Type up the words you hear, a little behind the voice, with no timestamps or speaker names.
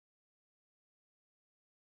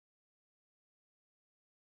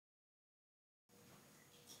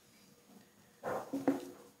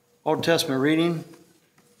Old Testament reading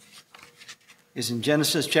is in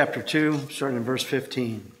Genesis chapter 2, starting in verse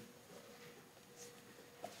 15.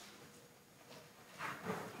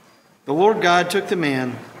 The Lord God took the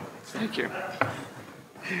man. Thank you.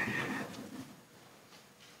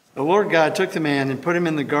 The Lord God took the man and put him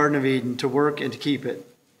in the Garden of Eden to work and to keep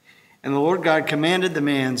it. And the Lord God commanded the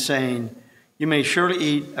man, saying, "You may surely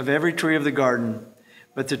eat of every tree of the garden,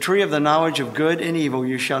 but the tree of the knowledge of good and evil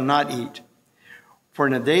you shall not eat. For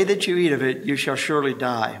in the day that you eat of it, you shall surely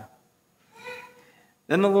die."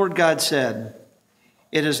 Then the Lord God said,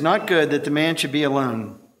 "It is not good that the man should be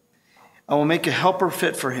alone. I will make a helper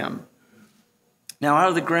fit for him." Now out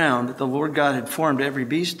of the ground the Lord God had formed every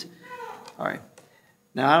beast.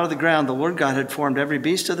 Now out of the ground the Lord God had formed every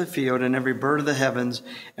beast of the field and every bird of the heavens,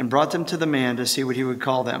 and brought them to the man to see what he would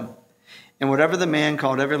call them. And whatever the man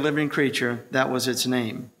called every living creature, that was its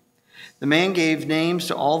name. The man gave names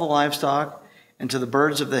to all the livestock, and to the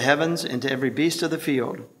birds of the heavens, and to every beast of the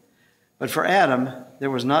field. But for Adam there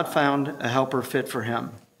was not found a helper fit for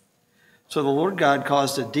him. So the Lord God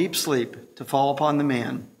caused a deep sleep to fall upon the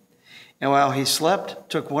man, and while he slept,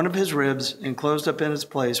 took one of his ribs and closed up in its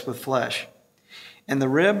place with flesh. And the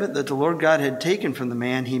rib that the Lord God had taken from the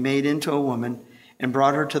man he made into a woman, and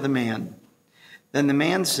brought her to the man. Then the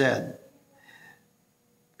man said,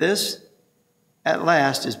 "This at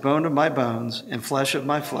last is bone of my bones and flesh of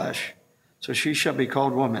my flesh. So she shall be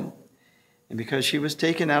called woman, and because she was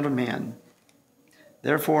taken out of man.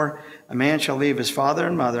 Therefore a man shall leave his father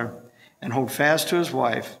and mother, and hold fast to his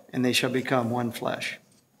wife, and they shall become one flesh."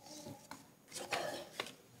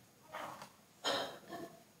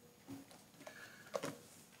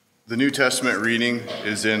 The New Testament reading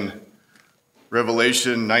is in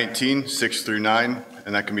Revelation 19, 6 through 9,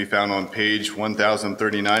 and that can be found on page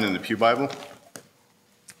 1039 in the Pew Bible.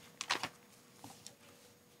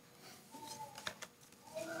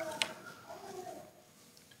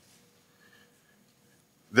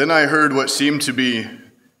 Then I heard what seemed to be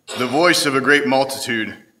the voice of a great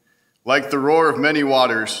multitude, like the roar of many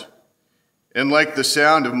waters, and like the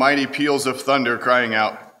sound of mighty peals of thunder, crying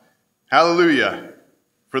out, "Hallelujah!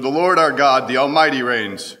 For the Lord our God, the Almighty,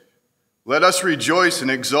 reigns. Let us rejoice and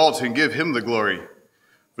exult and give him the glory.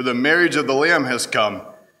 For the marriage of the Lamb has come,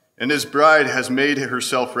 and his bride has made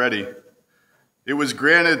herself ready. It was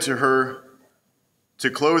granted to her to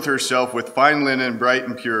clothe herself with fine linen, bright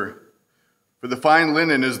and pure. For the fine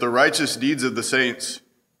linen is the righteous deeds of the saints."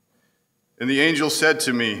 And the angel said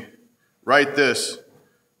to me, "Write this: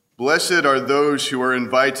 Blessed are those who are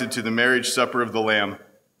invited to the marriage supper of the Lamb."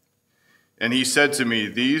 And he said to me,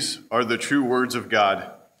 "These are the true words of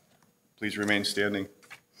God." Please remain standing.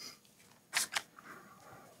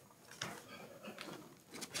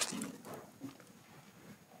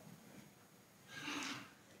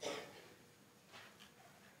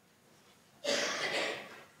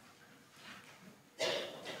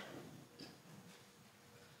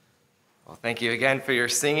 Well, thank you again for your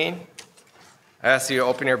singing. I ask you to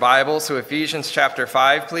open your Bibles to Ephesians chapter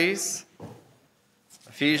 5, please.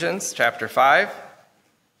 Ephesians chapter 5.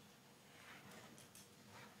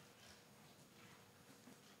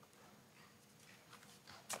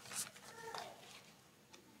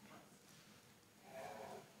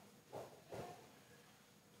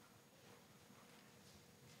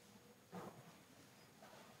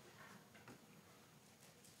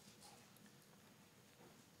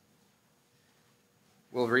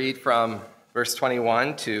 We'll read from verse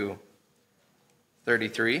 21 to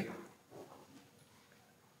 33.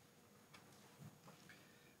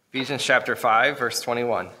 Ephesians chapter 5, verse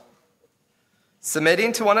 21.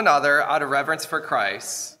 Submitting to one another out of reverence for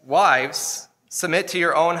Christ, wives, submit to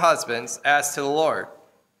your own husbands as to the Lord.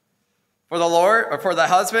 For the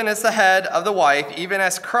husband is the head of the wife, even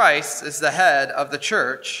as Christ is the head of the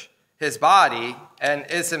church, his body, and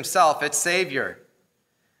is himself its Savior.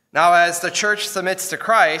 Now as the church submits to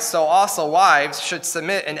Christ, so also wives should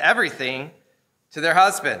submit in everything to their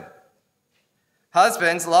husband.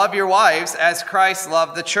 Husbands, love your wives as Christ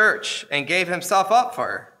loved the church and gave himself up for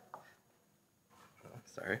her.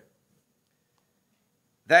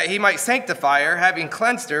 That he might sanctify her, having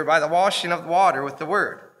cleansed her by the washing of water with the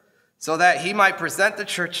word, so that he might present the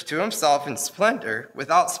church to himself in splendor,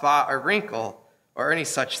 without spot or wrinkle or any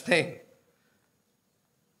such thing.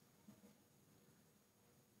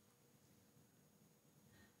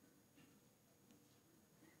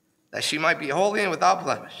 That she might be holy and without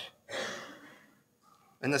blemish.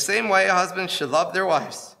 In the same way, husbands should love their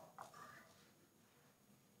wives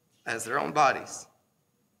as their own bodies.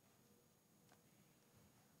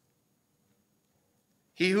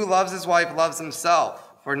 He who loves his wife loves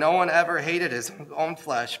himself, for no one ever hated his own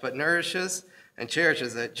flesh, but nourishes and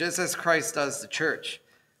cherishes it, just as Christ does the church,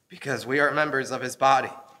 because we are members of his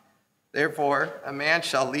body. Therefore, a man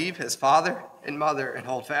shall leave his father and mother and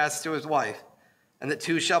hold fast to his wife, and the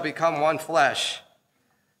two shall become one flesh.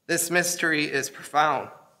 This mystery is profound,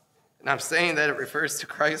 and I'm saying that it refers to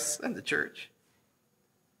Christ and the church.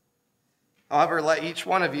 However, let each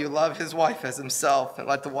one of you love his wife as himself, and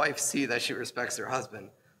let the wife see that she respects her husband.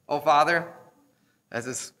 Oh, Father, as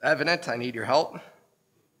is evident, I need your help.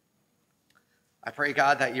 I pray,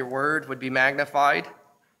 God, that your word would be magnified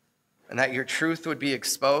and that your truth would be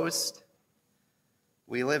exposed.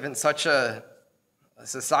 We live in such a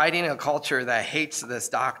society and a culture that hates this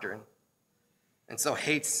doctrine and so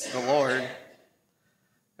hates the Lord.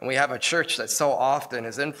 And we have a church that so often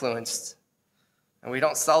is influenced, and we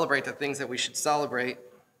don't celebrate the things that we should celebrate.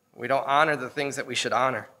 We don't honor the things that we should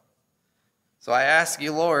honor. So I ask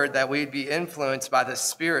you, Lord, that we'd be influenced by the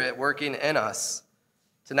Spirit working in us,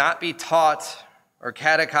 to not be taught or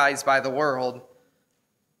catechized by the world,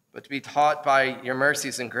 but to be taught by your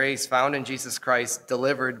mercies and grace found in Jesus Christ,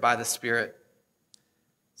 delivered by the Spirit.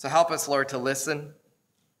 So help us, Lord, to listen.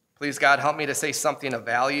 Please, God, help me to say something of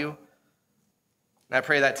value. And I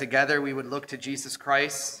pray that together we would look to Jesus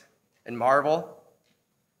Christ and marvel,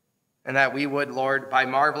 and that we would, Lord, by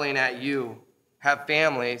marveling at you, have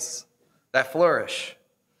families that flourish.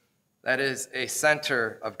 That is a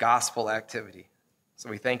center of gospel activity. So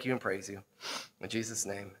we thank you and praise you. In Jesus'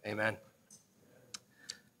 name, amen.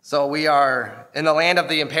 So we are in the land of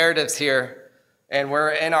the imperatives here, and we're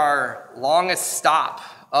in our longest stop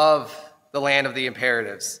of the land of the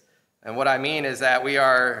imperatives. And what I mean is that we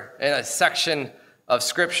are in a section of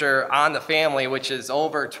Scripture on the family, which is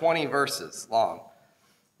over 20 verses long.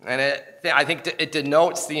 And I think it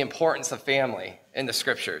denotes the importance of family in the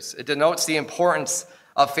Scriptures. It denotes the importance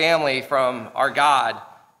of family from our God,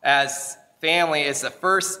 as family is the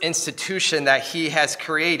first institution that he has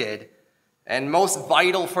created and most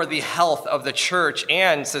vital for the health of the church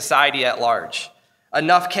and society at large.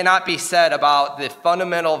 Enough cannot be said about the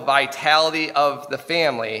fundamental vitality of the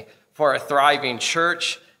family for a thriving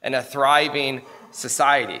church and a thriving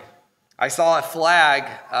society. I saw a flag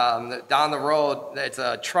down the road. It's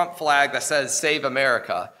a Trump flag that says "Save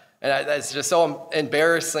America." And it's just so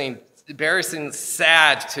embarrassing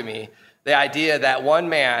sad to me, the idea that one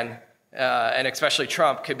man, and especially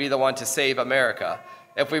Trump, could be the one to save America.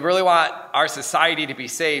 If we really want our society to be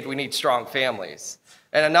saved, we need strong families.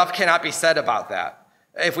 And enough cannot be said about that.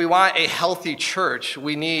 If we want a healthy church,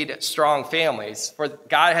 we need strong families. For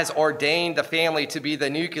God has ordained the family to be the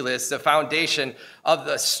nucleus, the foundation of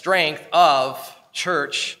the strength of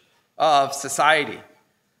church, of society.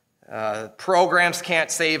 Programs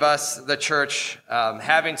can't save us, the church.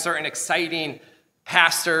 Having certain exciting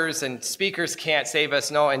pastors and speakers can't save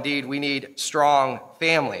us. No, indeed, we need strong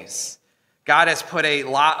families. God has put a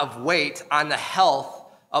lot of weight on the health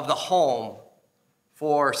of the home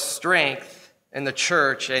for strength in the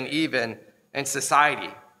church and even in society.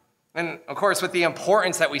 And of course, with the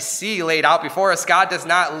importance that we see laid out before us, God does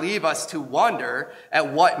not leave us to wonder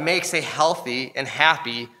at what makes a healthy and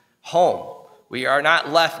happy home. We are not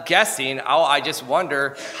left guessing, oh, I just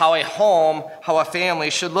wonder how a home, how a family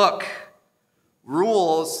should look.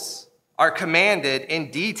 Rules are commanded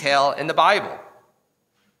in detail in the Bible.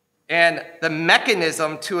 And the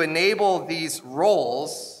mechanism to enable these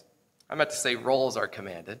roles, I meant to say roles are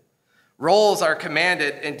commanded. Roles are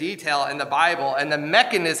commanded in detail in the Bible, and the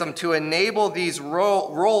mechanism to enable these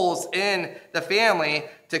roles in the family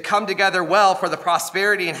to come together well for the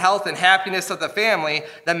prosperity and health and happiness of the family,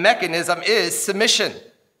 the mechanism is submission.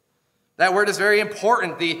 That word is very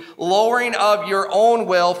important, the lowering of your own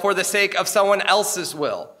will for the sake of someone else's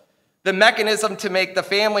will. The mechanism to make the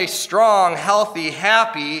family strong, healthy,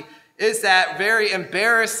 happy is that very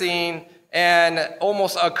embarrassing and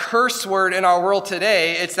almost a curse word in our world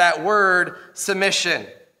today. It's that word submission.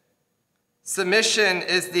 Submission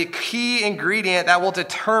is the key ingredient that will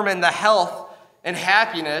determine the health and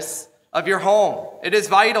happiness of your home. It is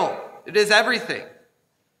vital. It is everything.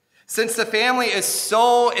 Since the family is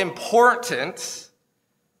so important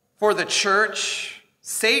for the church,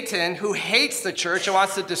 Satan, who hates the church and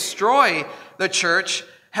wants to destroy the church,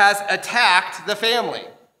 has attacked the family.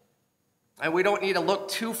 And we don't need to look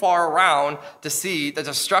too far around to see the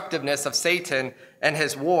destructiveness of Satan and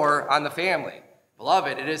his war on the family.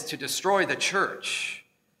 Beloved, it is to destroy the church.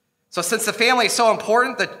 So since the family is so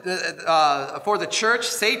important for the church,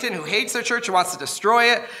 Satan, who hates the church and wants to destroy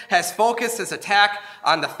it, has focused his attack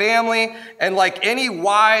on the family. And like any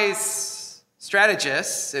wise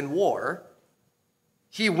strategist in war,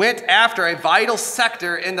 he went after a vital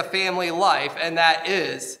sector in the family life, and that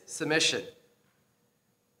is submission.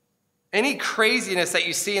 any craziness that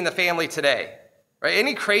you see in the family today, right?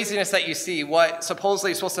 Any craziness that you see, what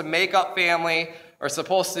supposedly is supposed to make up family or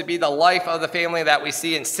supposed to be the life of the family that we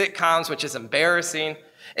see in sitcoms, which is embarrassing.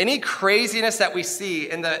 Any craziness that we see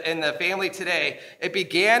in the family today, it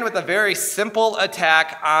began with a very simple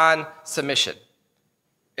attack on submission.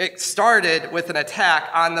 It started with an attack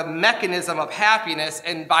on the mechanism of happiness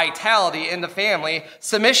and vitality in the family,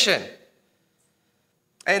 submission.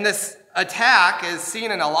 And this attack is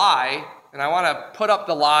seen in a lie, and I want to put up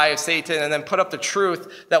the lie of Satan and then put up the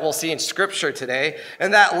truth that we'll see in Scripture today.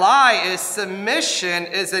 And that lie is submission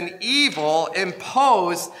is an evil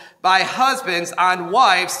imposed by husbands on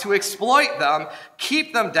wives to exploit them,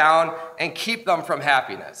 keep them down, and keep them from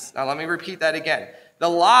happiness. Now let me repeat that again. The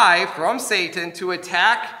lie from Satan to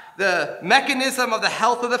attack the mechanism of the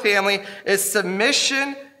health of the family is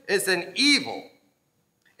submission is an evil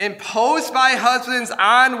imposed by husbands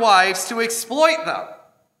on wives to exploit them,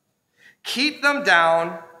 keep them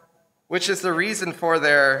down, which is the reason for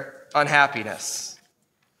their unhappiness.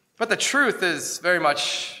 But the truth is very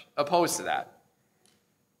much opposed to that.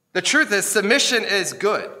 The truth is submission is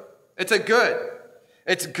good. It's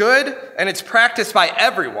good and it's practiced by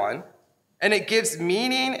everyone, and it gives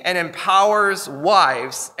meaning and empowers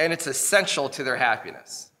wives, and it's essential to their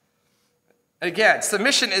happiness. Again,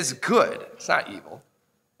 submission is good. It's not evil.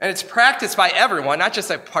 And it's practiced by everyone, not just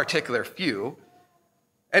a particular few.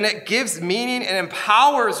 And it gives meaning and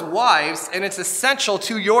empowers wives, and it's essential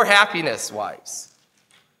to your happiness, wives.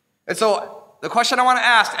 And so the question I want to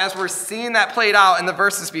ask as we're seeing that played out in the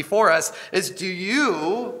verses before us is, do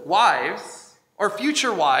you, wives, or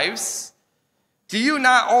future wives, do you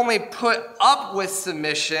not only put up with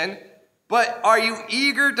submission, but are you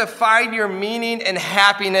eager to find your meaning and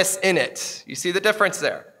happiness in it? You see the difference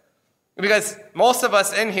there? Because most of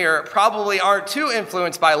us in here probably aren't too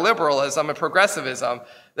influenced by liberalism and progressivism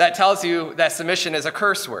that tells you that submission is a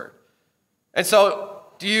curse word. And so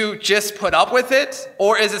do you just put up with it?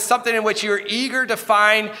 Or is it something in which you're eager to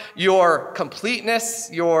find your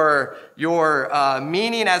completeness, your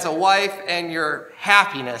meaning as a wife, and your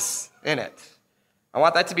happiness in it? I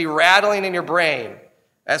want that to be rattling in your brain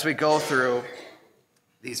as we go through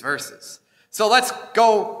these verses. So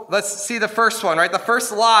let's see the first one, right? The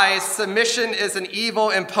first lie is submission is an evil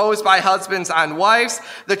imposed by husbands on wives.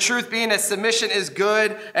 The truth being that submission is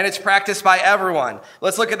good and it's practiced by everyone.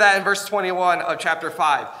 Let's look at that in verse 21 of chapter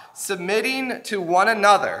 5. Submitting to one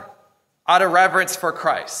another out of reverence for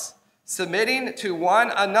Christ. Submitting to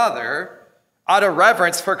one another out of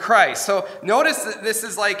reverence for Christ. So notice that this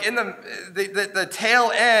is like in the tail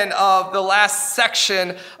end of the last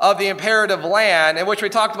section of the imperative land, in which we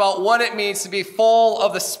talked about what it means to be full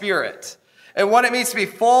of the Spirit. And what it means to be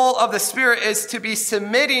full of the Spirit is to be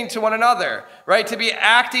submitting to one another, right? To be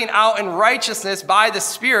acting out in righteousness by the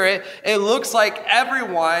Spirit. It looks like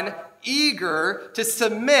everyone eager to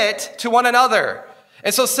submit to one another.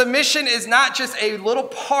 And so submission is not just a little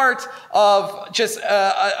part of just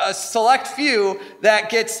a select few that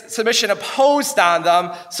gets submission imposed on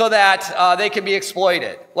them so that they can be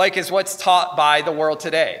exploited, like is what's taught by the world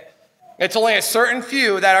today. It's only a certain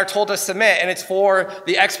few that are told to submit, and it's for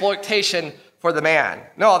the exploitation for the man.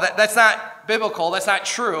 No, that's not biblical. That's not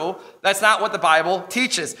true. That's not what the Bible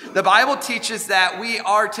teaches. The Bible teaches that we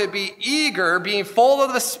are to be eager, being full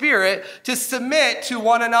of the Spirit, to submit to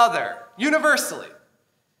one another universally.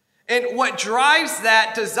 And what drives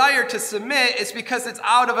that desire to submit is because it's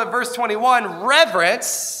out of verse 21,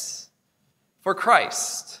 reverence for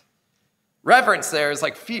Christ. Reverence there is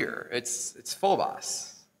like fear. It's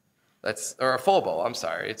phobos. Or phobo, I'm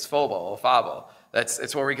sorry. It's phobo, phabo.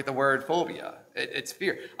 It's where we get the word phobia. It's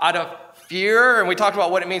fear. Out of fear, and we talked about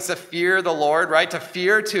what it means to fear the Lord, right? To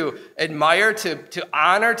fear, to admire, to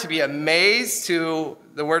honor, to be amazed, to,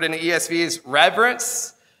 the word in the ESV is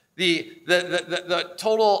reverence. The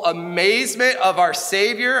total amazement of our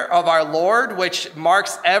Savior, of our Lord, which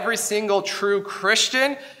marks every single true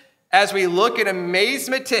Christian. As we look in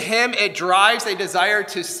amazement to him, it drives a desire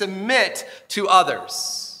to submit to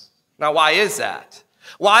others. Now, why is that?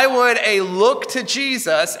 Why would a look to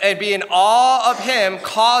Jesus and be in awe of him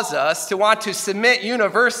cause us to want to submit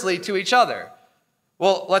universally to each other?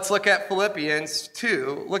 Well, let's look at Philippians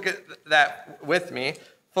 2. Look at that with me.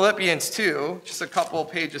 Philippians 2, just a couple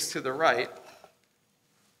pages to the right,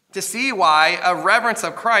 to see why a reverence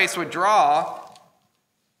of Christ would draw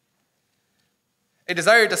a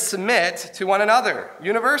desire to submit to one another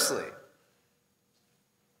universally.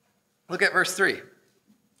 Look at verse 3.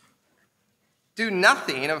 Do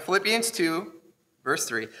nothing, of Philippians 2, verse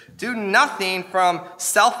 3, do nothing from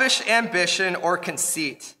selfish ambition or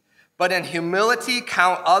conceit, but in humility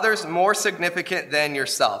count others more significant than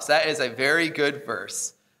yourselves. That is a very good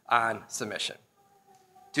verse on submission.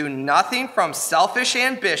 Do nothing from selfish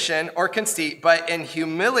ambition or conceit, but in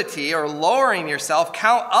humility or lowering yourself,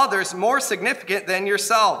 count others more significant than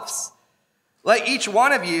yourselves. Let each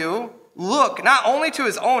one of you look not only to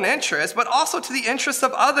his own interest, but also to the interests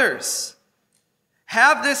of others.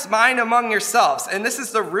 Have this mind among yourselves. And this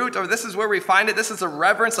is the root, or this is where we find it. This is the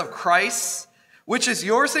reverence of Christ, which is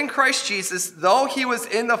yours in Christ Jesus, though he was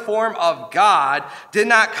in the form of God, did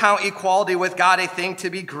not count equality with God a thing to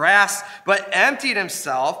be grasped, but emptied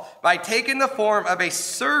himself by taking the form of a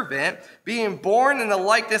servant, being born in the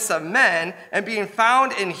likeness of men, and being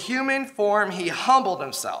found in human form, he humbled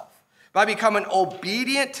himself by becoming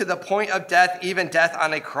obedient to the point of death, even death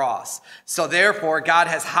on a cross. So therefore, God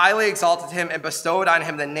has highly exalted him and bestowed on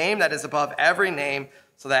him the name that is above every name,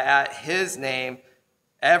 so that at his name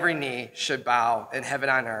every knee should bow in heaven,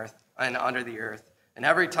 on earth, and under the earth, and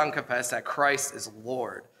every tongue confess that Christ is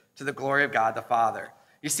Lord, to the glory of God the Father.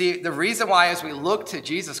 You see, the reason why as we look to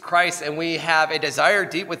Jesus Christ and we have a desire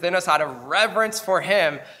deep within us out of reverence for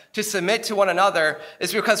him to submit to one another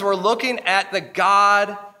is because we're looking at the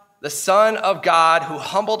God, the Son of God, who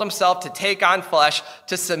humbled himself to take on flesh,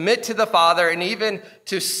 to submit to the Father, and even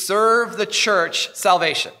to serve the church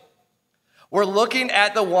salvation. We're looking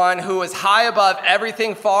at the one who is high above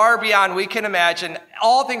everything, far beyond we can imagine.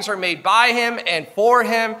 All things were made by him and for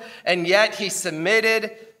him, and yet he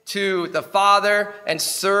submitted to the Father and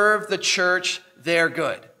served the church their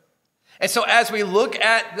good. And so as we look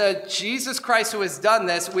at the Jesus Christ who has done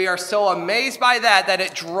this, we are so amazed by that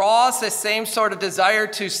it draws the same sort of desire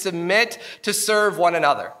to submit, to serve one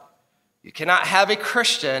another. You cannot have a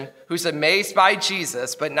Christian who's amazed by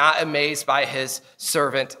Jesus, but not amazed by his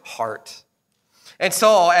servant heart. And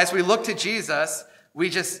so as we look to Jesus,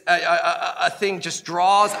 we just, a thing just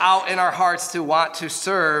draws out in our hearts to want to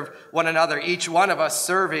serve one another, each one of us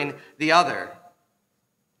serving the other.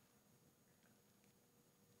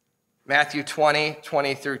 Matthew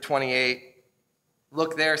 20 through 28.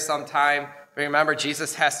 Look there sometime. But remember,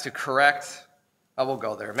 Jesus has to correct. Oh, we'll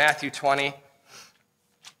go there. Matthew 20.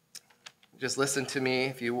 Just listen to me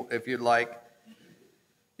if you'd like.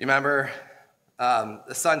 You remember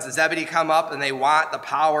the sons of Zebedee come up and they want the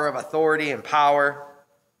power of authority and power.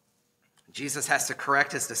 Jesus has to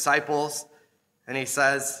correct his disciples. And he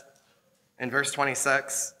says in verse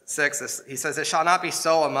 26, he says, "It shall not be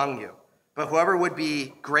so among you. But whoever would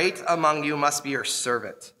be great among you must be your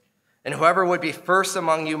servant. And whoever would be first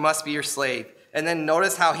among you must be your slave." And then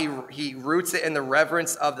notice how he roots it in the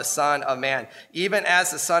reverence of the Son of Man. Even as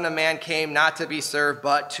the Son of Man came not to be served,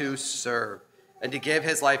 but to serve, and to give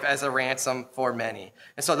his life as a ransom for many.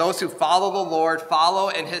 And so those who follow the Lord follow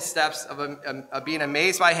in his steps of being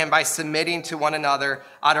amazed by him, by submitting to one another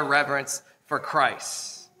out of reverence for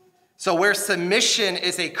Christ. So where submission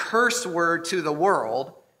is a curse word to the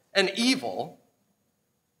world, and evil,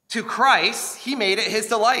 to Christ, he made it his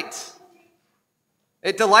delight.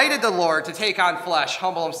 It delighted the Lord to take on flesh,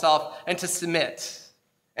 humble himself, and to submit,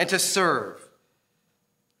 and to serve.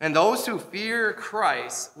 And those who fear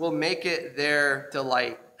Christ will make it their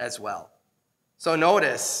delight as well. So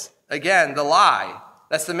notice, again, the lie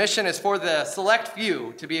that submission is for the select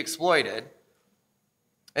few to be exploited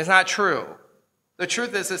is not true. The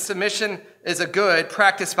truth is that submission is a good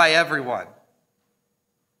practiced by everyone.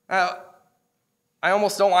 I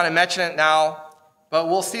almost don't want to mention it now, but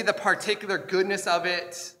we'll see the particular goodness of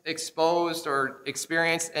it exposed or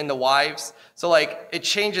experienced in the wives. So it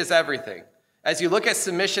changes everything. As you look at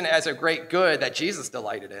submission as a great good that Jesus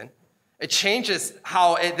delighted in, it changes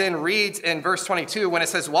how it then reads in verse 22 when it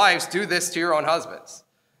says, "Wives, do this to your own husbands."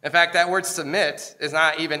 In fact, that word submit is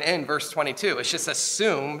not even in verse 22. It's just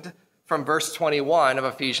assumed from verse 21 of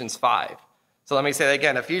Ephesians 5. So let me say that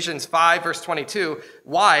again. Ephesians 5, verse 22,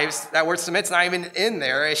 wives, that word submit's not even in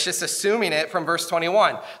there. It's just assuming it from verse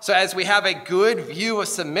 21. So as we have a good view of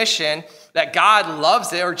submission, that God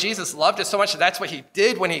loves it, or Jesus loved it so much that that's what he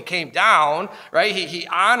did when he came down, right? He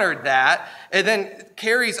honored that. And then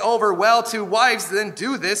carries over well to wives, then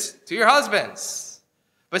do this to your husbands.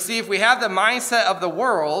 But see, if we have the mindset of the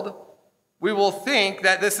world, we will think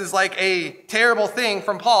that this is like a terrible thing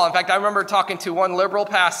from Paul. In fact, I remember talking to one liberal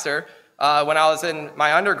pastor when I was in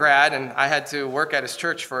my undergrad, and I had to work at his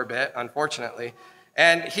church for a bit, unfortunately.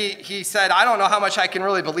 And he said, "I don't know how much I can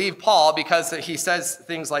really believe Paul because he says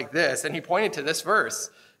things like this." And he pointed to this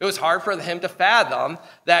verse. It was hard for him to fathom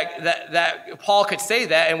that Paul could say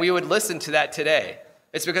that, and we would listen to that today.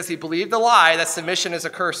 It's because he believed the lie that submission is a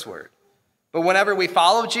curse word. But whenever we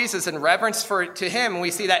follow Jesus in reverence to him, and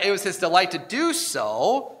we see that it was his delight to do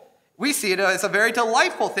so, We see it as a very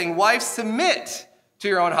delightful thing. Wives, submit to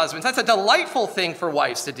your own husbands. That's a delightful thing for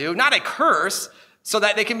wives to do, not a curse, so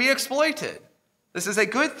that they can be exploited. This is a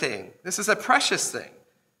good thing. This is a precious thing,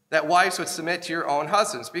 that wives would submit to your own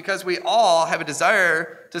husbands, because we all have a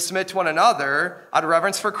desire to submit to one another out of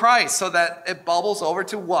reverence for Christ, so that it bubbles over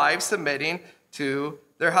to wives submitting to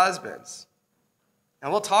their husbands.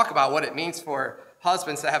 And we'll talk about what it means for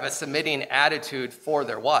husbands to have a submitting attitude for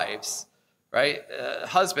their wives, right?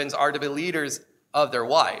 Husbands are to be leaders of their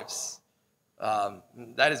wives.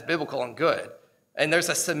 That is biblical and good. And there's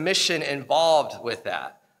a submission involved with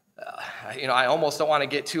that. I almost don't want to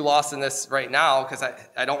get too lost in this right now, because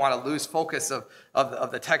I don't want to lose focus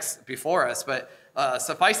of the text before us. But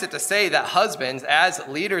suffice it to say that husbands, as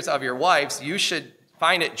leaders of your wives, you should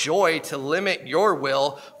find it joy to limit your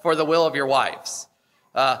will for the will of your wives.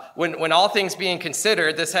 When all things being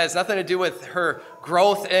considered, this has nothing to do with her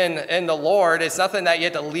growth in the Lord. It's nothing that you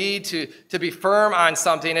have to lead to be firm on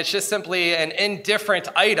something. It's just simply an indifferent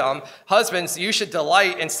item. Husbands, you should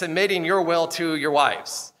delight in submitting your will to your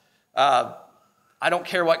wives. I don't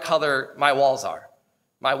care what color my walls are.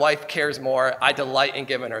 My wife cares more. I delight in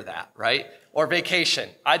giving her that, right? Or vacation.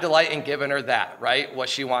 I delight in giving her that, right? What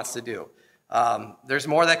she wants to do. There's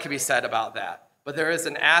more that can be said about that. But there is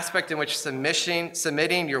an aspect in which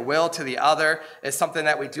submitting your will to the other is something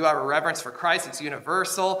that we do out of reverence for Christ. It's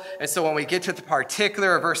universal. And so when we get to the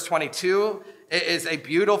particular of verse 22, it is a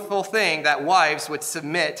beautiful thing that wives would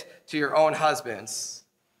submit to your own husbands.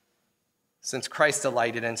 Since Christ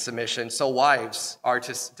delighted in submission, so wives are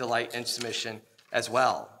to delight in submission as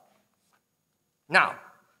well. Now,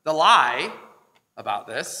 the lie about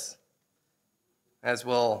this, as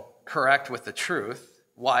we'll correct with the truth,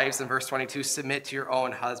 wives in verse 22, submit to your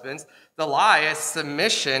own husbands. The lie is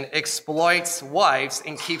submission exploits wives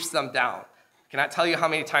and keeps them down. I cannot tell you how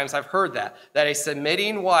many times I've heard that a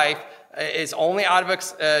submitting wife is only out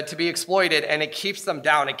of to be exploited, and it keeps them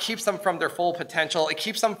down. It keeps them from their full potential. It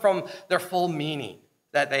keeps them from their full meaning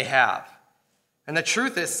that they have. And the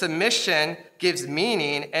truth is, submission gives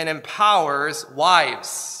meaning and empowers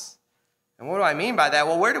wives. And what do I mean by that?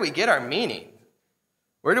 Well, where do we get our meaning?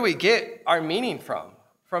 Where do we get our meaning from?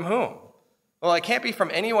 From whom? Well, it can't be from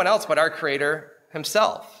anyone else but our Creator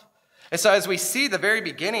himself. And so as we see the very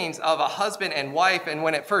beginnings of a husband and wife, and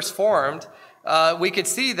when it first formed, we could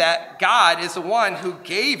see that God is the one who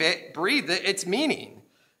breathed it, its meaning.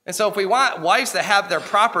 And so if we want wives to have their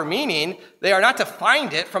proper meaning, they are not to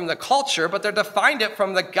find it from the culture, but they're to find it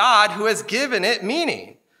from the God who has given it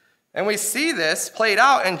meaning. And we see this played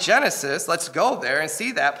out in Genesis. Let's go there and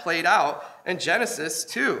see that played out in Genesis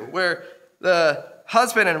 2, where the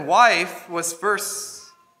husband and wife the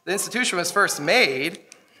institution was first made,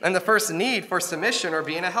 and the first need for submission or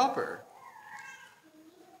being a helper.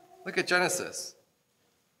 Look at Genesis.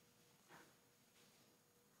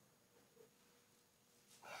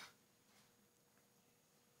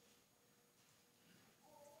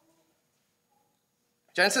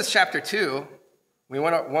 Genesis chapter 2, we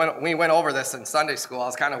went over this in Sunday school. I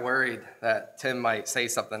was kind of worried that Tim might say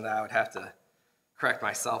something that I would have to correct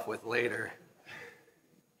myself with later.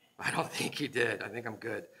 I don't think he did. I think I'm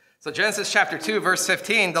good. So Genesis chapter 2, verse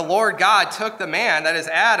 15, the Lord God took the man, that is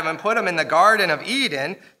Adam, and put him in the Garden of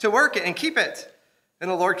Eden to work it and keep it.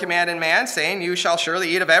 And the Lord commanded man, saying, you shall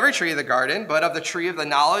surely eat of every tree of the garden, but of the tree of the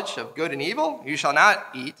knowledge of good and evil you shall not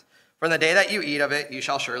eat. For in the day that you eat of it, you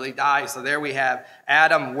shall surely die. So there we have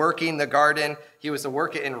Adam working the garden. He was to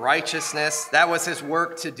work it in righteousness. That was his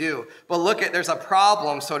work to do. But look there's a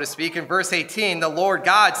problem, so to speak. In verse 18, the Lord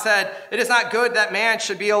God said, it is not good that man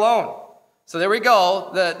should be alone. So there we go.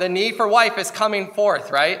 The need for wife is coming forth,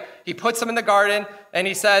 right? He puts him in the garden, and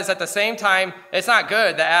he says at the same time, it's not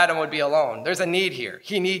good that Adam would be alone. There's a need here.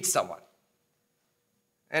 He needs someone.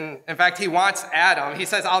 And in fact, he wants Adam. He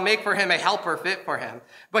says, I'll make for him a helper fit for him.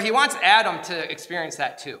 But he wants Adam to experience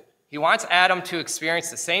that too. He wants Adam to experience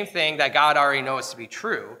the same thing that God already knows to be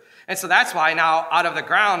true. And so that's why now out of the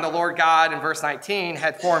ground, the Lord God in verse 19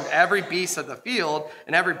 had formed every beast of the field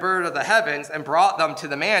and every bird of the heavens and brought them to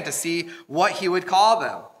the man to see what he would call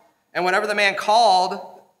them. And whatever the man called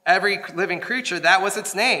every living creature, that was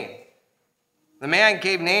its name. The man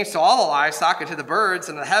gave names to all the livestock and to the birds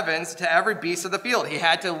and the heavens, to every beast of the field. He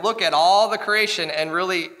had to look at all the creation and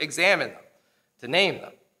really examine them, to name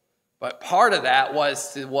them. But part of that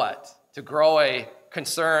was to what? To grow a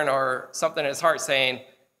concern or something in his heart saying,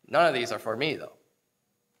 none of these are for me, though.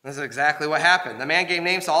 This is exactly what happened. The man gave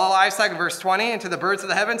names to all the livestock in verse 20, and to the birds of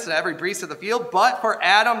the heavens, and to every beast of the field. But for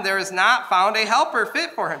Adam, there is not found a helper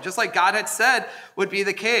fit for him, just like God had said would be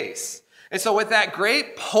the case. And so with that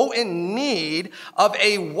great potent need of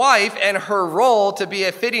a wife and her role to be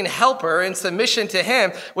a fitting helper in submission to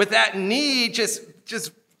him, with that need just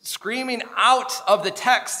screaming out of the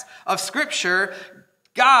text of Scripture,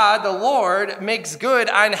 God, the Lord, makes good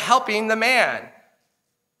on helping the man.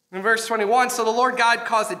 In verse 21, so the Lord God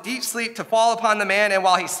caused a deep sleep to fall upon the man, and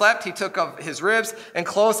while he slept, he took of his ribs and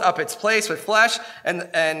closed up its place with flesh,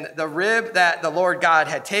 and the rib that the Lord God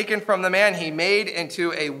had taken from the man, he made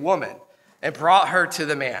into a woman and brought her to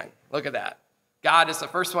the man. Look at that. God is the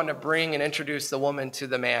first one to bring and introduce the woman to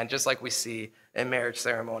the man, just like we see in marriage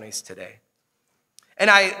ceremonies today. And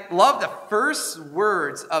I love the first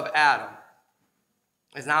words of Adam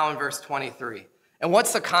is now in verse 23. And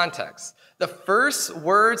what's the context? The first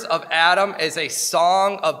words of Adam is a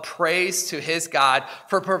song of praise to his God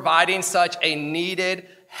for providing such a needed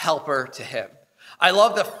helper to him. I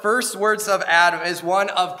love the first words of Adam is one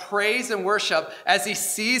of praise and worship as he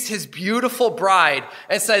sees his beautiful bride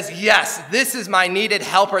and says, yes, this is my needed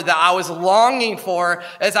helper that I was longing for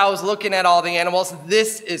as I was looking at all the animals.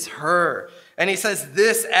 This is her. And he says,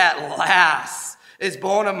 this at last is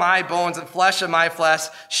bone of my bones and flesh of my flesh.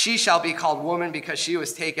 She shall be called woman because she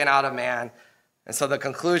was taken out of man. And so the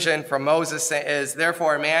conclusion from Moses is,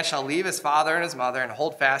 therefore a man shall leave his father and his mother and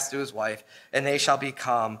hold fast to his wife, and they shall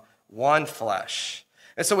become one flesh.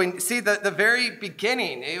 And so we see the very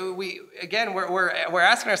beginning. We're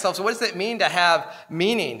asking ourselves, what does it mean to have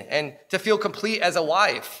meaning and to feel complete as a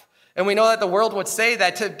wife? And we know that the world would say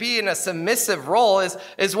that to be in a submissive role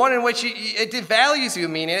is one in which it devalues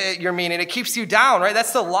your meaning. It keeps you down, right?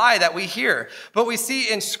 That's the lie that we hear. But we see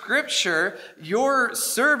in Scripture, your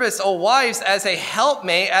service, O wives, as a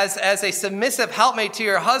helpmate, as a submissive helpmate to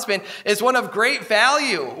your husband, is one of great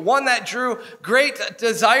value, one that drew great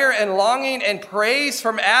desire and longing and praise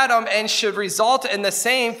from Adam and should result in the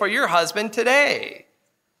same for your husband today.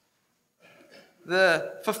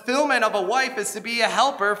 The fulfillment of a wife is to be a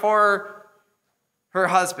helper for her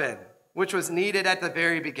husband, which was needed at the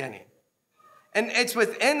very beginning. And it's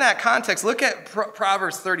within that context. Look at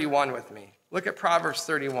Proverbs 31 with me. Look at Proverbs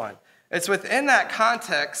 31. It's within that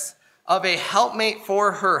context of a helpmate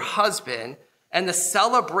for her husband and the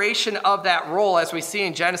celebration of that role, as we see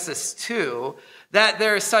in Genesis 2, that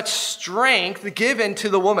there is such strength given to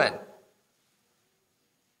the woman.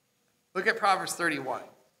 Look at Proverbs 31.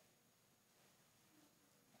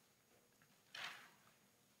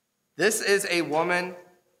 This is a woman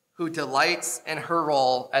who delights in her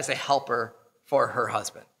role as a helper for her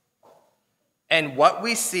husband. And what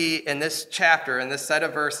we see in this chapter, in this set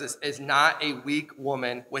of verses, is not a weak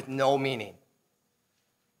woman with no meaning.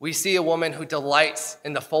 We see a woman who delights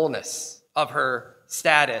in the fullness of her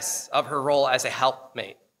status, of her role as a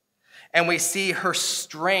helpmate. And we see her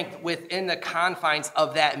strength within the confines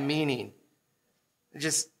of that meaning.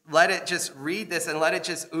 Let it just read this and let it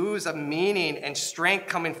just ooze of meaning and strength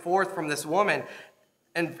coming forth from this woman.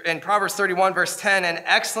 In Proverbs 31, verse 10, an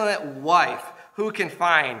excellent wife, who can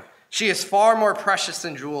find? She is far more precious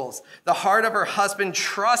than jewels. The heart of her husband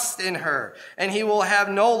trusts in her, and he will have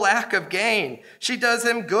no lack of gain. She does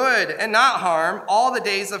him good and not harm all the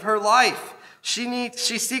days of her life. She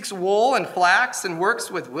seeks wool and flax and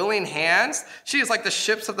works with willing hands. She is like the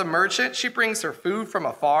ships of the merchant. She brings her food from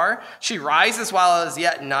afar. She rises while it is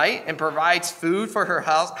yet night and provides food for her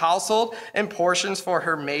household and portions for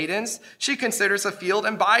her maidens. She considers a field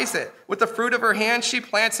and buys it. With the fruit of her hand, she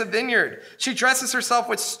plants a vineyard. She dresses herself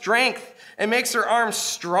with strength and makes her arms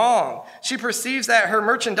strong. She perceives that her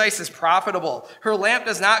merchandise is profitable. Her lamp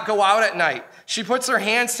does not go out at night. She puts her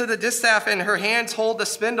hands to the distaff and her hands hold the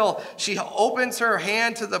spindle. She opens her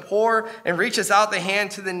hand to the poor and reaches out the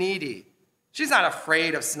hand to the needy. She's not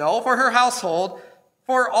afraid of snow, for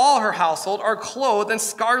all her household are clothed in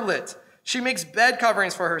scarlet. She makes bed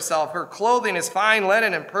coverings for herself. Her clothing is fine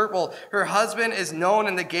linen and purple. Her husband is known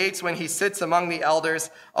in the gates when he sits among the elders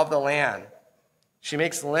of the land. She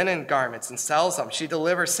makes linen garments and sells them. She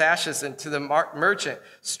delivers sashes to the merchant.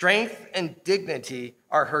 Strength and dignity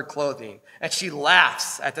are her clothing, and she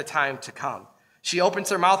laughs at the time to come. She opens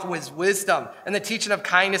her mouth with wisdom, and the teaching of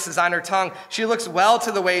kindness is on her tongue. She looks well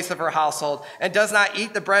to the ways of her household and does not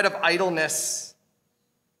eat the bread of idleness.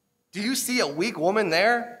 Do you see a weak woman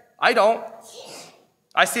there? I don't.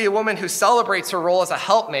 I see a woman who celebrates her role as a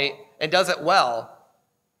helpmate and does it well,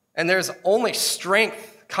 and there's only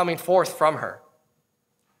strength coming forth from her.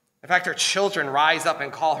 In fact, her children rise up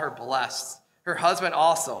and call her blessed. Her husband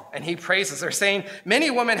also, and he praises her, saying,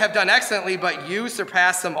 many women have done excellently, but you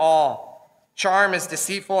surpass them all. Charm is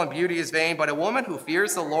deceitful and beauty is vain, but a woman who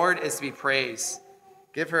fears the Lord is to be praised.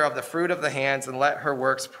 Give her of the fruit of the hands and let her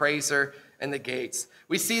works praise her. and the gates.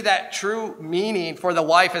 We see that true meaning for the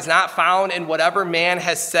wife is not found in whatever man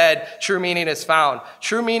has said true meaning is found.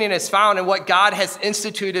 True meaning is found in what God has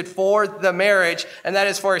instituted for the marriage, and that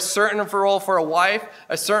is for a certain role for a wife,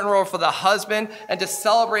 a certain role for the husband, and to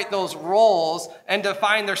celebrate those roles and to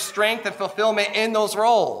find their strength and fulfillment in those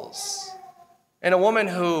roles. And a woman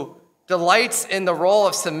who delights in the role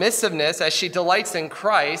of submissiveness as she delights in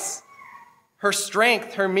Christ, her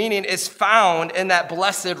strength, her meaning is found in that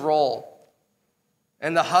blessed role.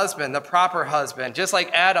 And the husband, the proper husband, just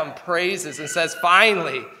like Adam praises and says,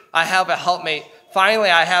 finally, I have a helpmate. Finally,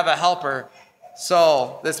 I have a helper.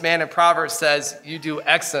 So this man in Proverbs says, you do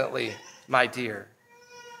excellently, my dear.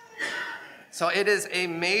 So it is a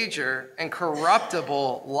major and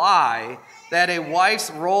corruptible lie that a wife's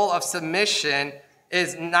role of submission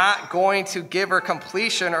is not going to give her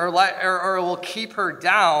completion or will keep her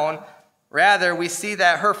down. Rather, we see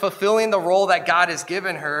that her fulfilling the role that God has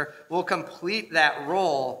given her will complete that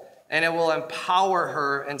role, and it will empower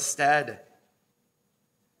her instead.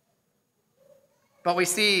 But we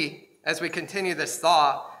see, as we continue this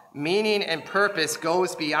thought, meaning and purpose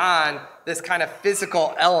goes beyond this kind of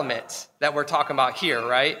physical element that we're talking about here,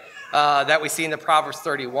 right? That we see in the Proverbs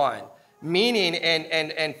 31. Meaning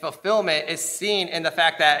and fulfillment is seen in the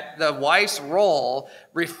fact that the wife's role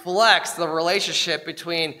reflects the relationship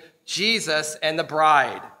between Jesus and the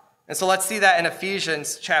bride. And so let's see that in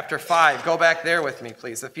Ephesians chapter 5. Go back there with me,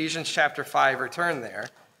 please. Ephesians chapter 5, return there.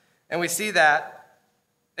 And we see that,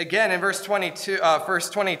 again, in verse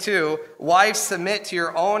 22, wives, submit to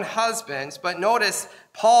your own husbands. But notice,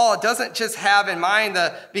 Paul doesn't just have in mind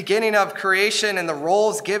the beginning of creation and the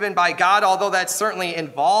roles given by God, although that's certainly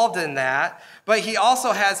involved in that. But he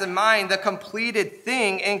also has in mind the completed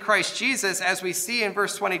thing in Christ Jesus, as we see in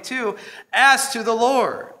verse 22, as to the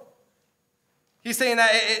Lord. He's saying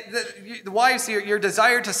that the wives, your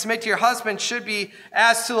desire to submit to your husband should be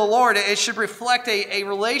as to the Lord. It should reflect a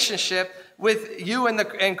relationship with you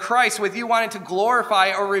and Christ, with you wanting to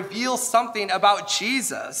glorify or reveal something about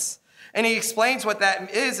Jesus. And he explains what that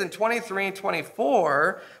is in 23 and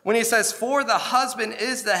 24 when he says, for the husband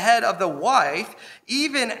is the head of the wife,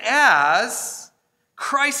 even as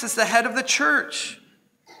Christ is the head of the church,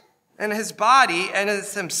 and his body and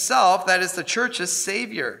is himself, that is the church's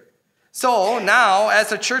Savior. So now, as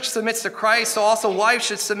the church submits to Christ, so also wives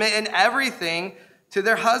should submit in everything to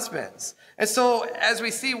their husbands. And so as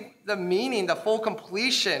we see the meaning, the full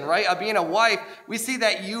completion, right, of being a wife, we see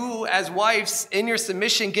that you as wives in your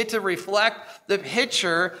submission get to reflect the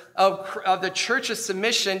picture of the church's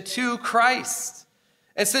submission to Christ.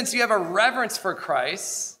 And since you have a reverence for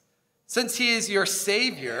Christ, since he is your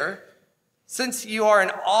Savior, since you are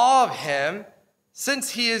in awe of him, since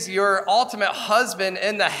he is your ultimate husband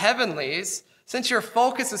in the heavenlies, since your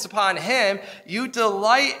focus is upon him, you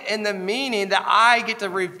delight in the meaning that I get to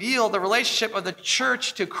reveal the relationship of the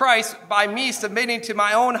church to Christ by me submitting to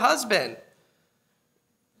my own husband.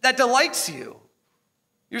 That delights you.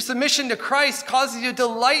 Your submission to Christ causes you to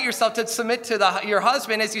delight yourself to submit to your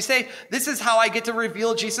husband as you say, this is how I get to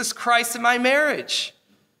reveal Jesus Christ in my marriage.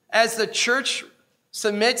 As the church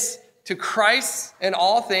submits to Christ in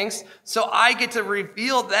all things, so I get to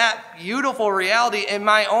reveal that beautiful reality in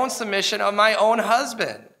my own submission of my own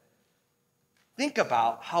husband. Think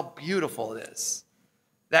about how beautiful it is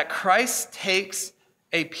that Christ takes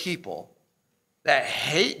a people that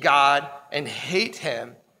hate God and hate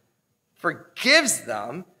him, forgives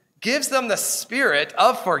them, gives them the spirit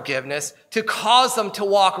of forgiveness to cause them to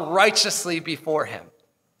walk righteously before him.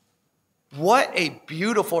 What a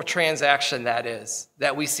beautiful transaction that is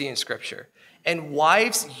that we see in Scripture. And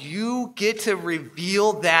wives, you get to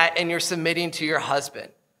reveal that and you're submitting to your husband.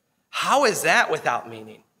 How is that without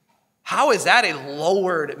meaning? How is that a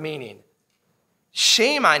lowered meaning?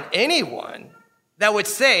 Shame on anyone that would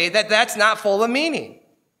say that that's not full of meaning.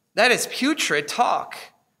 That is putrid talk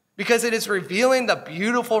because it is revealing the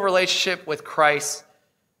beautiful relationship with Christ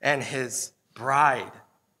and his bride.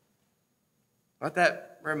 Let that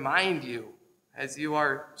remind you as you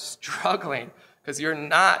are struggling, because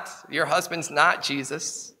your husband's not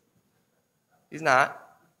Jesus. He's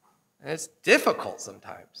not. And it's difficult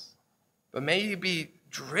sometimes. But may you be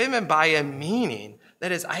driven by a meaning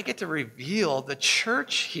that is, I get to reveal the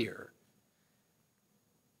church here.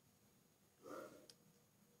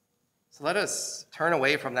 So let us turn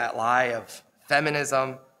away from that lie of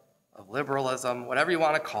feminism, of liberalism, whatever you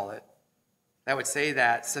want to call it, that would say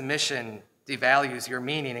that submission devalues your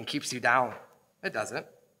meaning and keeps you down. It doesn't.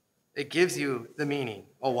 It gives you the meaning,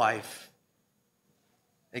 a wife.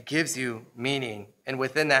 It gives you meaning, and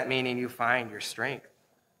within that meaning, you find your strength.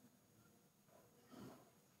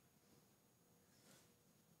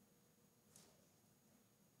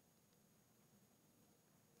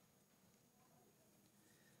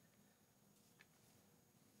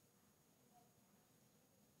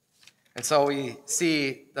 And so we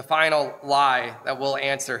see the final lie that we'll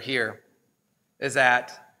answer here is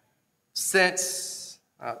that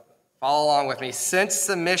follow along with me, since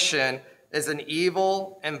submission is an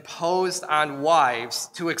evil imposed on wives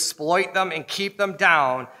to exploit them and keep them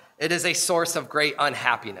down, it is a source of great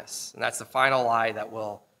unhappiness. And that's the final lie that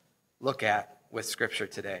we'll look at with Scripture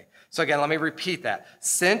today. So again, let me repeat that.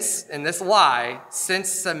 Since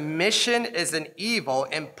submission is an evil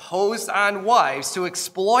imposed on wives to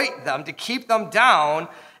exploit them, to keep them down,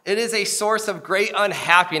 it is a source of great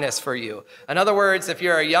unhappiness for you. In other words, if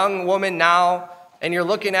you're a young woman now and you're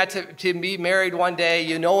looking at to be married one day,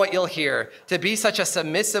 you know what you'll hear. To be such a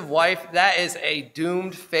submissive wife, that is a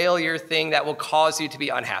doomed failure thing that will cause you to be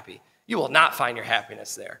unhappy. You will not find your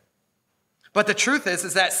happiness there. But the truth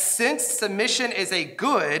is that since submission is a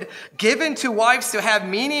good given to wives to have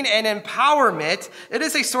meaning and empowerment, it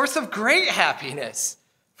is a source of great happiness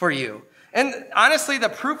for you. And honestly, the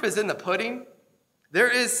proof is in the pudding. There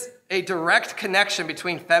is a direct connection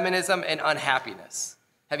between feminism and unhappiness.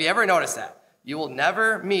 Have you ever noticed that? You will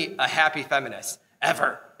never meet a happy feminist,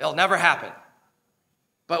 ever. It'll never happen.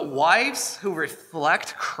 But wives who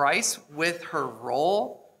reflect Christ with her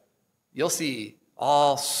role, you'll see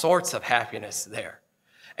all sorts of happiness there.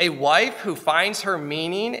 A wife who finds her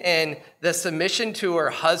meaning in the submission to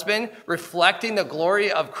her husband, reflecting the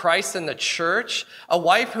glory of Christ in the church, a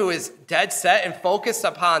wife who is dead set and focused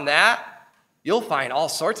upon that, you'll find all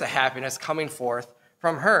sorts of happiness coming forth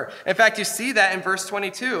from her. In fact, you see that in verse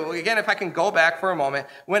 22. Again, if I can go back for a moment,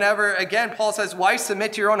 whenever, again, Paul says, wives,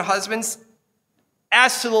 submit to your own husbands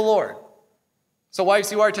as to the Lord. So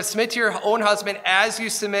wives, you are to submit to your own husband as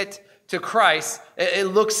you submit to Christ. It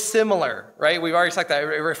looks similar, right? We've already talked that. It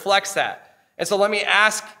reflects that. And so let me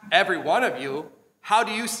ask every one of you, how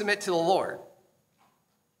do you submit to the Lord?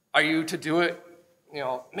 Are you to do it,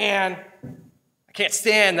 man, I can't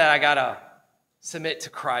stand that I got to submit to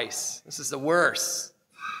Christ. This is the worst.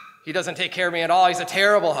 He doesn't take care of me at all. He's a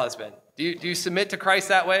terrible husband. Do you submit to Christ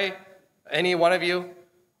that way? Any one of you?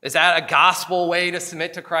 Is that a gospel way to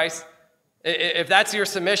submit to Christ? If that's your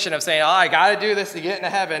submission of saying, I got to do this to get into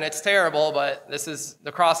heaven, it's terrible, but this is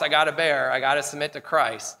the cross I got to bear. I got to submit to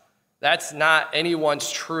Christ. That's not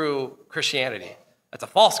anyone's true Christianity. That's a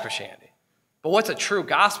false Christianity. But what's a true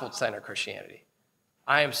gospel-centered Christianity?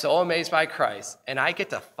 I am so amazed by Christ, and I get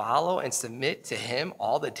to follow and submit to him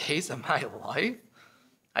all the days of my life.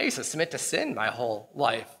 I used to submit to sin my whole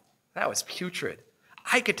life. That was putrid.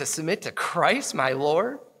 I get to submit to Christ, my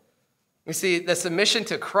Lord. You see, the submission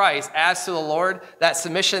to Christ as to the Lord, that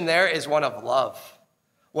submission there is one of love.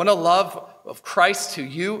 One of love of Christ to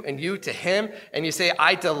you and you to him. And you say,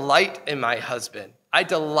 I delight in my husband. I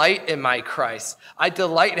delight in my Christ. I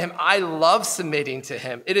delight in him. I love submitting to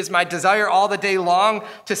him. It is my desire all the day long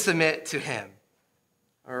to submit to him.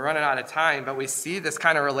 We're running out of time, but we see this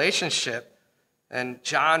kind of relationship in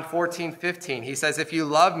John 14:15. He says, if you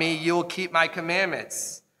love me, you will keep my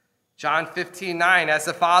commandments. John 15:9, as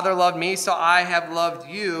the Father loved me, so I have loved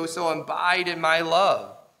you, so abide in my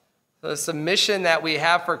love. So the submission that we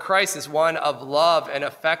have for Christ is one of love and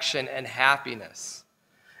affection and happiness.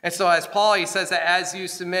 And so as Paul, he says that as you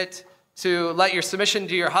submit to, let your submission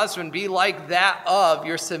to your husband be like that of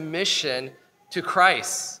your submission to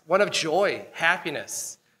Christ. One of joy,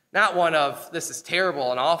 happiness, not one of this is terrible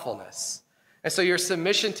and awfulness. And so your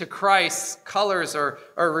submission to Christ colors or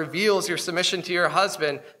reveals your submission to your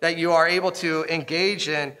husband that you are able to engage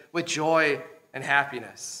in with joy and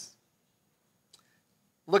happiness.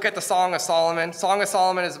 Look at the Song of Solomon. Song of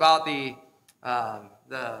Solomon is about the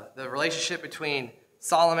relationship between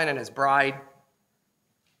Solomon and his bride.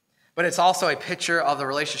 But it's also a picture of the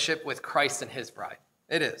relationship with Christ and his bride.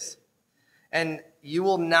 It is. And you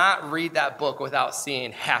will not read that book without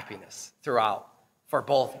seeing happiness throughout for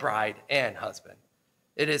both bride and husband.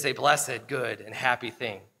 It is a blessed, good, and happy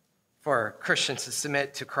thing for Christians to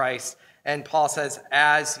submit to Christ. And Paul says,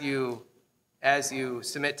 as you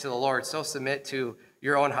submit to the Lord, so submit to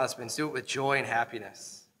your own husbands. Do it with joy and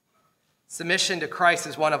happiness. Submission to Christ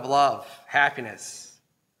is one of love, happiness.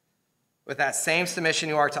 With that same submission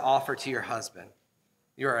you are to offer to your husband.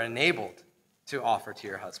 You are enabled to offer to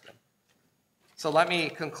your husband. So let me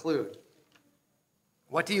conclude.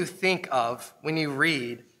 What do you think of when you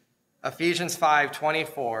read Ephesians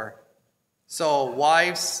 5:24? So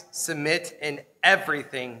wives, submit in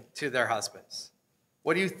everything to their husbands.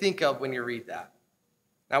 What do you think of when you read that?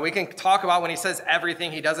 Now we can talk about when he says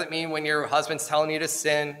everything, he doesn't mean when your husband's telling you to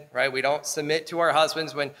sin, right? We don't submit to our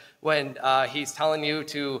husbands when he's telling you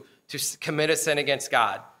to commit a sin against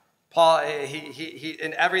God. Paul, he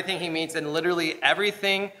in everything he means in literally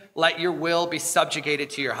everything, let your will be subjugated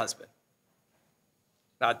to your husband.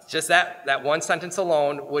 Now, just that one sentence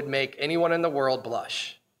alone would make anyone in the world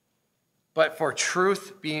blush. But for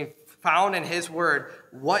truth being found in his word,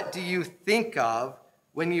 what do you think of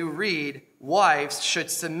when you read, wives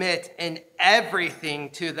should submit in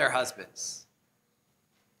everything to their husbands?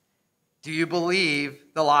 Do you believe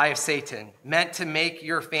the lie of Satan meant to make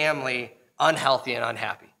your family unhealthy and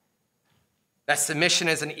unhappy? That submission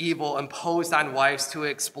is an evil imposed on wives to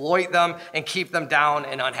exploit them and keep them down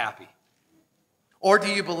and unhappy? Or do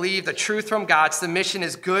you believe the truth from God, submission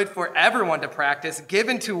is good for everyone to practice,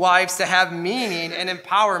 given to wives to have meaning and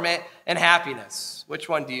empowerment and happiness? Which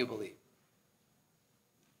one do you believe?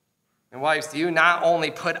 And wives, do you not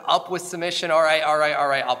only put up with submission? All right,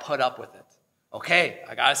 I'll put up with it. Okay,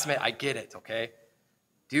 I gotta submit, I get it, okay?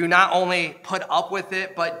 Do you not only put up with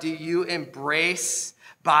it, but do you embrace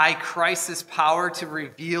by Christ's power to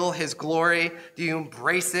reveal his glory? Do you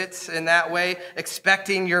embrace it in that way,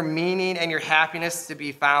 expecting your meaning and your happiness to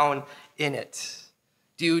be found in it?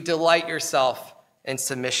 Do you delight yourself in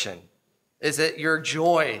submission? Is it your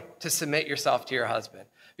joy to submit yourself to your husband?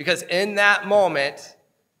 Because in that moment,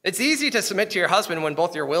 it's easy to submit to your husband when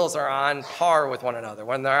both your wills are on par with one another,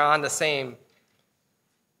 when they're on the same.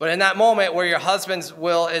 But in that moment where your husband's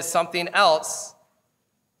will is something else,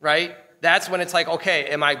 right? That's when it's like, okay,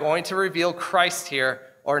 am I going to reveal Christ here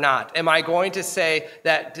or not? Am I going to say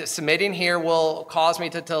that submitting here will cause me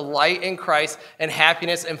to delight in Christ and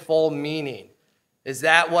happiness and full meaning? Is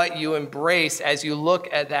that what you embrace as you look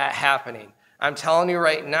at that happening? I'm telling you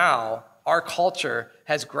right now, our culture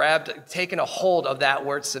has taken a hold of that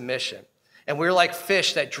word submission. And we're like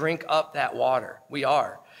fish that drink up that water. We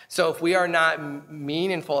are. So if we are not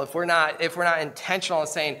meaningful, if we're not intentional in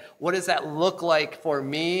saying, what does that look like for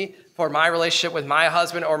me, for my relationship with my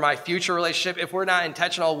husband or my future relationship, if we're not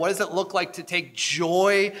intentional, what does it look like to take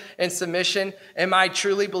joy in submission? Am I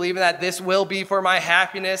truly believing that this will be for my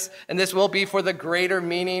happiness and this will be for the greater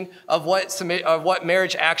meaning of what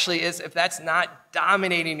marriage actually is? If that's not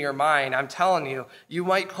dominating your mind, I'm telling you, you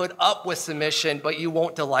might put up with submission, but you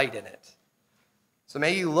won't delight in it. So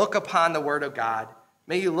may you look upon the word of God.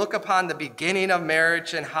 May you look upon the beginning of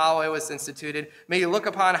marriage and how it was instituted. May you look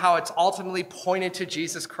upon how it's ultimately pointed to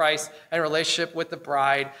Jesus Christ and relationship with the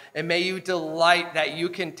bride. And may you delight that you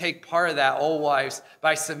can take part of that, O wives,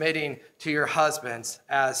 by submitting to your husbands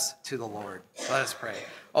as to the Lord. Let us pray.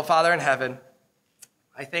 Oh, Father in heaven,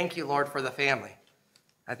 I thank you, Lord, for the family.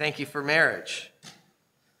 I thank you for marriage.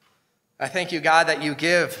 I thank you, God, that you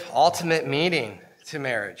give ultimate meaning to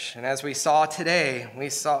marriage. And as we saw today,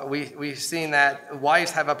 we've seen that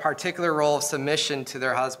wives have a particular role of submission to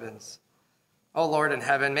their husbands. Oh Lord in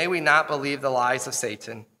heaven, may we not believe the lies of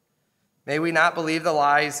Satan. May we not believe the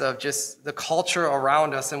lies of just the culture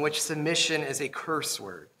around us in which submission is a curse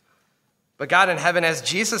word. But God in heaven, as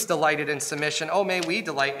Jesus delighted in submission, oh, may we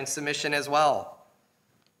delight in submission as well.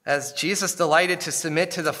 As Jesus delighted to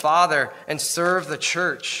submit to the Father and serve the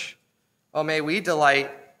church, oh, may we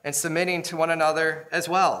delight and submitting to one another as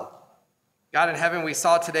well. God in heaven, we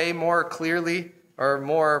saw today more clearly or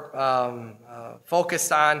more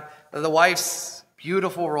focused on the wife's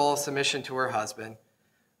beautiful role of submission to her husband.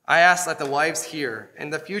 I ask that the wives here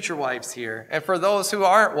and the future wives here, and for those who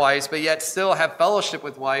aren't wives but yet still have fellowship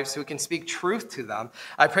with wives who can speak truth to them,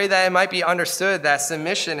 I pray that it might be understood that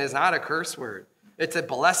submission is not a curse word. It's a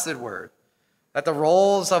blessed word. That the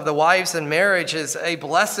roles of the wives in marriage is a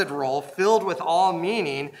blessed role filled with all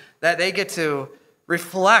meaning, that they get to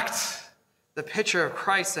reflect the picture of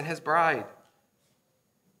Christ and his bride.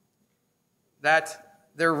 That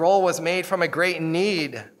their role was made from a great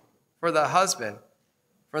need for the husband,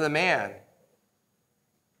 for the man.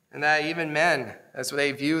 And that even men, as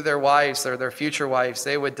they view their wives or their future wives,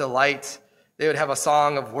 they would delight, they would have a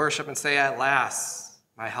song of worship and say, "At last,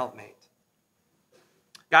 my helpmate."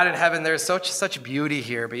 God in heaven, there's such beauty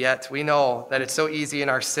here, but yet we know that it's so easy in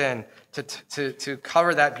our sin to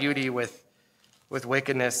cover that beauty with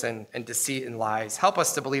wickedness and deceit and lies. Help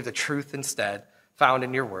us to believe the truth instead found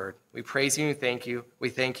in your word. We praise you and thank you. We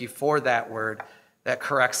thank you for that word that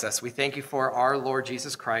corrects us. We thank you for our Lord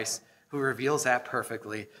Jesus Christ, who reveals that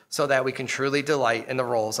perfectly so that we can truly delight in the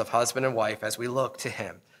roles of husband and wife as we look to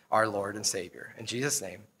him, our Lord and Savior. In Jesus'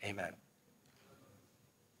 name, amen.